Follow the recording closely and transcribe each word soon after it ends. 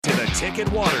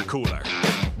Ticket Water Cooler.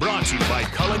 Brought to you by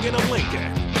Culligan of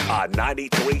Lincoln on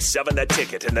 93.7 The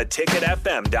Ticket and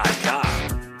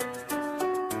theticketfm.com.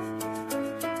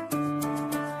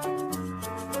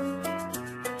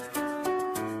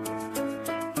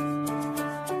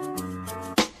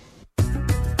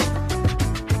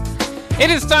 It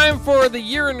is time for the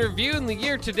year in review, and the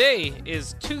year today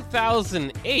is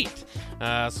 2008.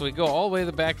 So we go all the way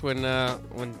back when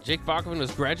Jake Bachman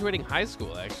was graduating high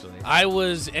school, actually. I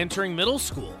was entering middle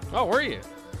school. Oh, were you?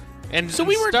 And so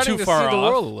we weren't starting too to far see off. the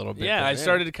world a little bit. Yeah, I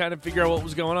started to kind of figure out what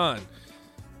was going on.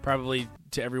 Probably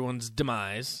to everyone's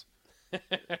demise.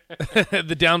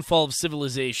 The downfall of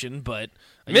civilization, but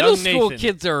middle school Nathan,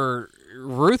 kids are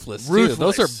ruthless.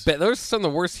 Ruthless. Too. Those are some of the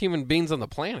worst human beings on the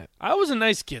planet. I was a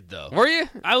nice kid, though. Were you?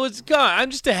 I was gone. I'm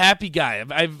just a happy guy.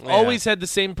 I've always had the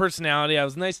same personality. I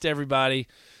was nice to everybody.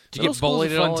 Did you get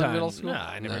bullied at all in middle school? No,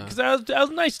 I never. Because I was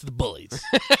nice to the bullies.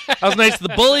 I was nice to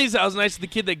the bullies. I was nice to the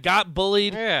kid that got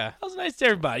bullied. Yeah. I was nice to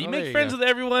everybody. You There make you friends go. with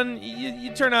everyone,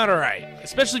 you turn out all right.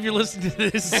 Especially if you're listening to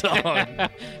this song.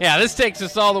 Yeah, this takes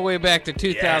us all the way back to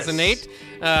 2008.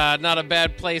 Not a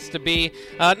bad place to be.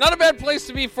 Not a bad place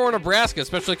to be for Nebraska,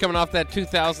 especially coming off that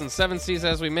 2007 season.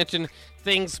 As we mentioned,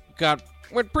 things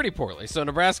went pretty poorly. So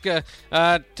Nebraska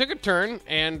took a turn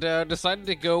and decided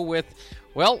to go with,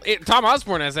 Tom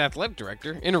Osborne as athletic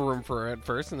director, interim at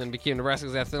first, and then became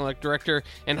Nebraska's athletic director,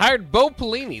 and hired Bo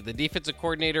Pelini, the defensive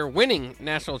coordinator, winning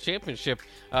national championship,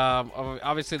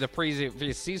 obviously the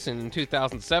previous season in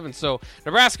 2007. So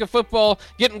Nebraska football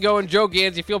getting going. Joe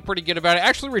Gans, you feel pretty good about it.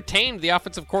 Actually retained the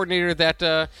offensive coordinator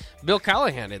that Bill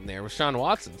Callahan in there with Sean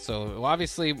Watson. So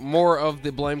obviously more of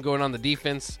the blame going on the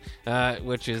defense,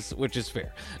 which is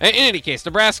fair. In any case,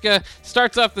 Nebraska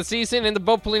starts off the season in the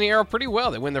Bo Pelini era pretty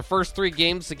well. They win their first 3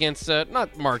 games against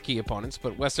not marquee opponents,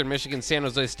 but Western Michigan, San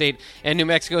Jose State, and New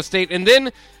Mexico State. And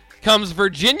then comes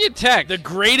Virginia Tech. The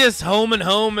greatest home and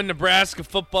home in Nebraska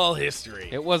football history.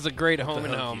 It was a great home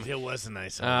and home. It was a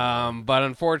nice home. But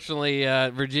unfortunately,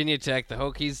 Virginia Tech, the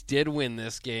Hokies, did win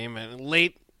this game. And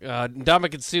late,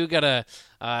 Dominic Sue got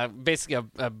basically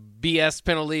a BS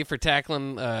penalty for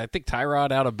tackling, I think,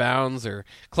 Tyrod out of bounds or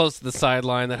close to the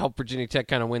sideline. That helped Virginia Tech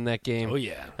kind of win that game. Oh,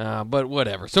 yeah. But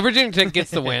whatever. So Virginia Tech gets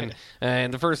the win,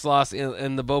 and the first loss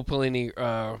in the Bo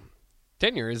Pelini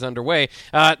tenure is underway.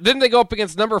 Then they go up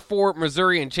against number 4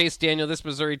 Missouri and Chase Daniel. This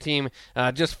Missouri team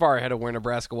just far ahead of where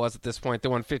Nebraska was at this point. They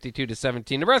won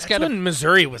 52-17. Nebraska That's when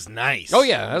Missouri was nice. Oh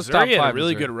yeah, that was Missouri top 5. had a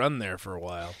really Missouri. good run there for a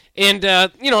while. And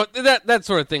that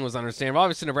sort of thing was understandable.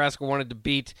 Obviously, Nebraska wanted to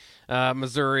beat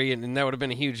Missouri, and that would have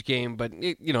been a huge game. But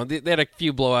they had a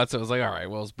few blowouts. So it was like, all right,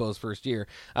 well, it's Bo's first year.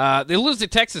 They lose to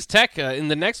Texas Tech in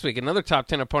the next week, another top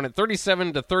 10 opponent,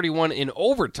 37-31 in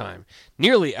overtime.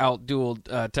 Nearly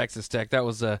outdueled Texas Tech. That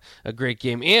was a great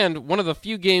game, and one of the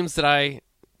few games that I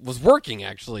was working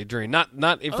actually during not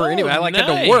for anyway. I had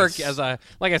to work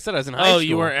like I said, I was in high school. Oh,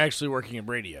 you weren't actually working at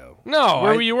radio. No,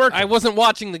 where were you working? I wasn't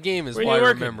watching the game. Is where why I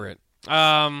working? remember it.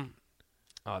 Now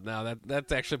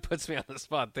that actually puts me on the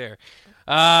spot there,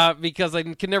 because I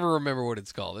can never remember what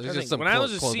it's called. It's just some when I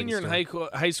was a clothing senior store. in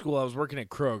high school, I was working at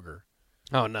Kroger.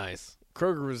 Oh, nice.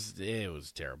 Kroger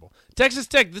was terrible. Texas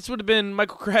Tech, this would have been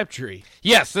Michael Crabtree.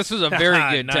 Yes, this was a very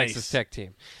good Nice. Texas Tech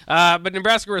team. But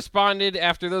Nebraska responded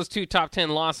after those 2 top 10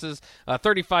 losses, a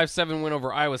 35-7 win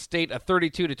over Iowa State, a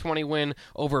 32-20 win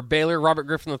over Baylor. Robert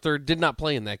Griffin III did not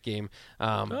play in that game.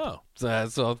 So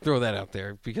I'll throw that out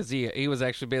there because he was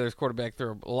actually Baylor's quarterback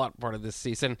through a lot part of this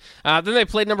season. Then they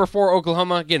played number 4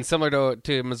 Oklahoma, again similar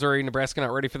to Missouri. Nebraska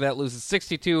not ready for that, loses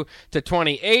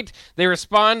 62-28. They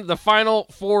respond the final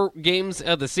 4 games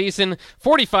of the season: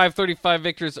 45-35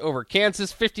 victors over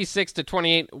Kansas,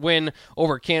 56-28 win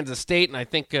over Kansas State, and I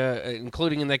think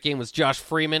including in that game was Josh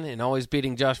Freeman, and always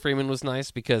beating Josh Freeman was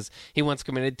nice because he once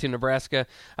committed to Nebraska.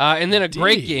 And then a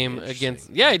great game against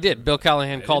he did. Bill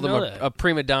Callahan called him a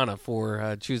prima donna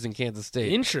for choosing Kansas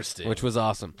State. Interesting. Which was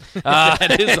awesome.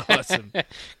 That is awesome.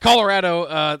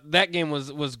 Colorado, that game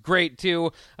was great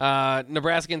too.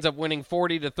 Nebraska ends up winning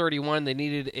 40-31. They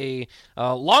needed a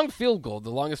long field goal, the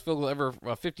longest field goal ever,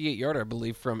 a 58-yarder, I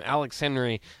believe, from Alex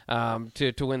Henry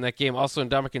to win that game. Also,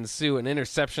 Ndamukong Suh, an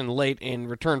interception late in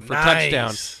return for a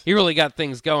touchdown. He really got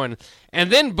things going. And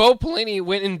then Bo Pelini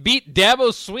went and beat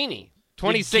Dabo Sweeney.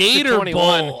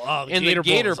 26-21 in the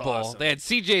Gator Bowl. Awesome. They had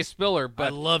C.J. Spiller, but I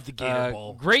love the Gator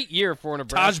Bowl. Great year for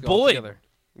Nebraska. Taj Boyd. Altogether.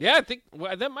 Yeah, I think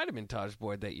that might have been Taj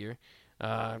Boyd that year.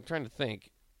 I'm trying to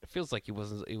think. It feels like he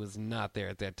was not there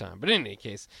at that time. But in any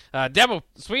case, Dabo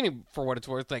Sweeney, for what it's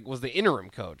worth, was the interim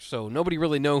coach, so nobody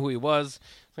really knew who he was.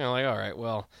 So all right,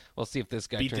 well, we'll see if this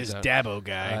guy beat turns this out. Dabo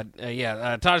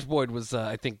guy. Taj Boyd was,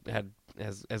 I think, had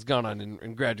has gone on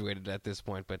and graduated at this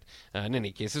point. But in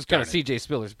any case, it's kind of C.J.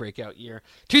 Spiller's breakout year.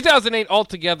 2008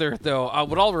 altogether, though,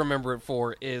 what I'll remember it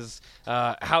for is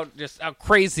how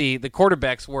crazy the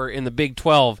quarterbacks were in the Big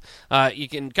 12. You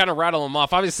can kind of rattle them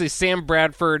off. Obviously, Sam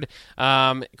Bradford,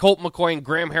 Colt McCoy, and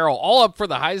Graham Harrell all up for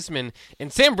the Heisman.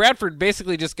 And Sam Bradford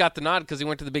basically just got the nod because he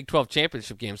went to the Big 12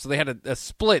 championship game. So they had a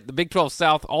split. The Big 12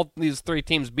 South, all these three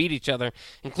teams beat each other,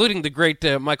 including the great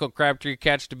Michael Crabtree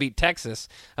catch to beat Texas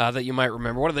that you might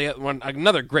remember.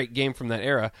 Another great game from that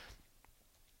era.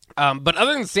 But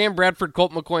other than Sam Bradford,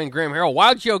 Colt McCoy, and Graham Harrell,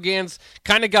 Wild Joe Gans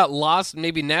kind of got lost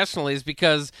maybe nationally is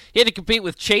because he had to compete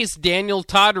with Chase Daniel,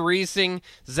 Todd Reesing,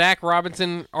 Zach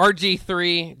Robinson,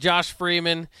 RG3, Josh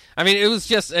Freeman. I mean, it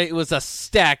was a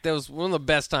stacked, that was one of the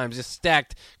best times, just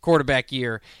stacked quarterback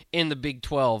year in the Big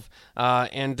 12.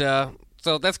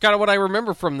 So that's kind of what I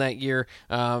remember from that year.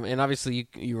 And obviously,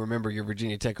 you remember your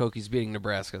Virginia Tech Hokies beating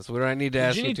Nebraska. So we don't need to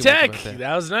ask you too much about that.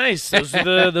 That was nice. Those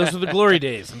were the glory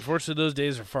days. Unfortunately, those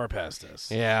days are far past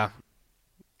us. Yeah.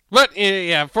 But,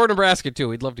 yeah, for Nebraska, too,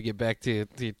 we'd love to get back to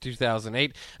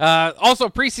 2008. Also,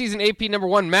 preseason AP number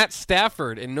 1, Matt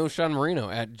Stafford and No Sean Marino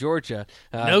at Georgia.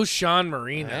 No Sean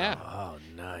Marino. Yeah. Oh,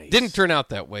 nice. Didn't turn out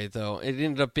that way, though. It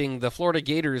ended up being the Florida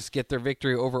Gators get their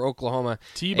victory over Oklahoma.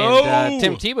 Tebow! And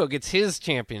Tim Tebow gets his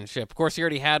championship. Of course, he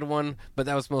already had one, but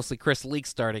that was mostly Chris Leak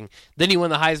starting. Then he won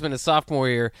the Heisman his sophomore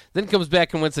year. Then comes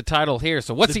back and wins the title here.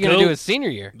 So what's he going to do his senior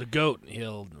year? The GOAT.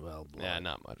 Yeah,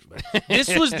 not much.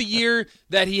 This was the year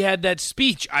that he had that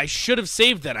speech. I should have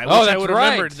saved that. I wish I would have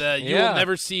remembered that. You will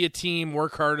never see a team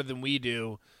work harder than we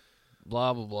do.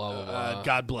 Blah, blah, blah, blah, blah.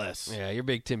 God bless. Yeah, you're a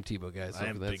big Tim Tebow guy. So I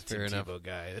am a big Tim enough. Tebow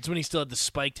guy. That's when he still had the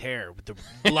spiked hair with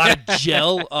a lot of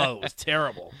gel. Oh, it was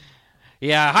terrible.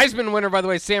 Yeah, Heisman winner, by the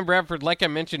way, Sam Bradford. Like I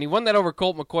mentioned, he won that over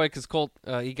Colt McCoy because Colt,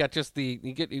 he got just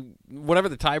whatever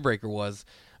the tiebreaker was,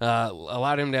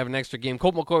 allowed him to have an extra game.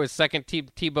 Colt McCoy was second,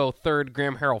 Tebow third,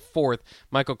 Graham Harrell fourth,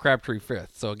 Michael Crabtree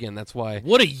fifth. So again, that's why.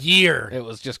 What a year! It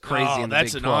was just crazy. In the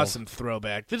that's Big an 12. awesome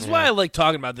throwback. This is why I like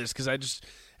talking about this because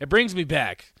it brings me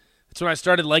back. That's when I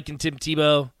started liking Tim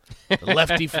Tebow, the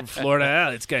lefty from Florida.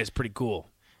 This guy's pretty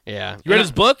cool. Yeah, you read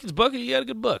his book? He had a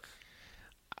good book.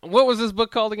 What was his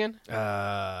book called again?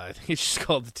 I think it's just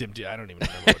called the Tim Tebow. I don't even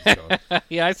remember what it's called.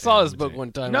 Yeah, I saw his book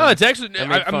one time. No, it's actually.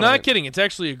 I'm not kidding. It's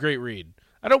actually a great read.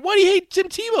 Why do you hate Tim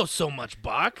Tebow so much,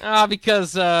 Bach?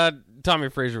 Because Tommy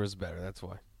Frazier was better. That's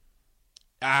why.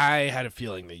 I had a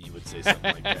feeling that you would say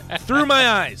something like that. Through my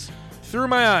eyes.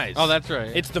 Oh, that's right.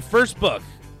 It's the first book.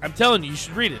 I'm telling you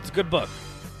should read it. It's a good book.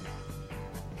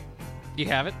 You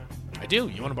have it? I do.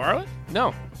 You want to borrow it?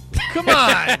 No. Come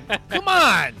on. Come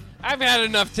on. I've had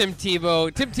enough Tim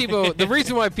Tebow. The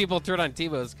reason why people turned on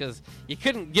Tebow is because you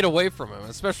couldn't get away from him,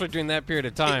 especially during that period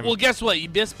of time. Well, guess what? You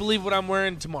best believe what I'm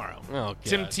wearing tomorrow. Oh, God.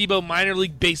 Tim Tebow minor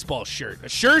league baseball shirt. A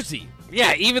jersey.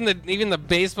 Yeah, even the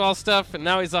baseball stuff, and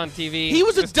now he's on TV. He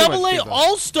was a Double-A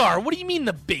All-Star. What do you mean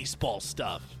the baseball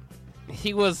stuff?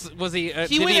 He was he?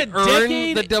 He did went he a earn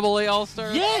decade. The Double-A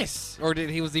All-Star? Yes. Or was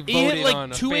he voted He hit like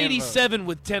on a 287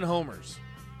 with 10 homers.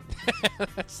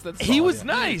 that's he was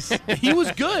nice. He was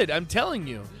good. I'm telling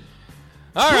you.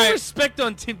 All right. Respect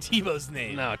on Tim Tebow's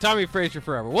name. No, Tommy Frazier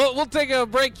forever. We'll take a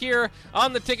break here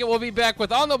on The Ticket. We'll be back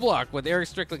with On the Block with Eric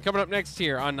Strickland coming up next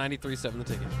here on 93.7 The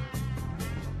Ticket.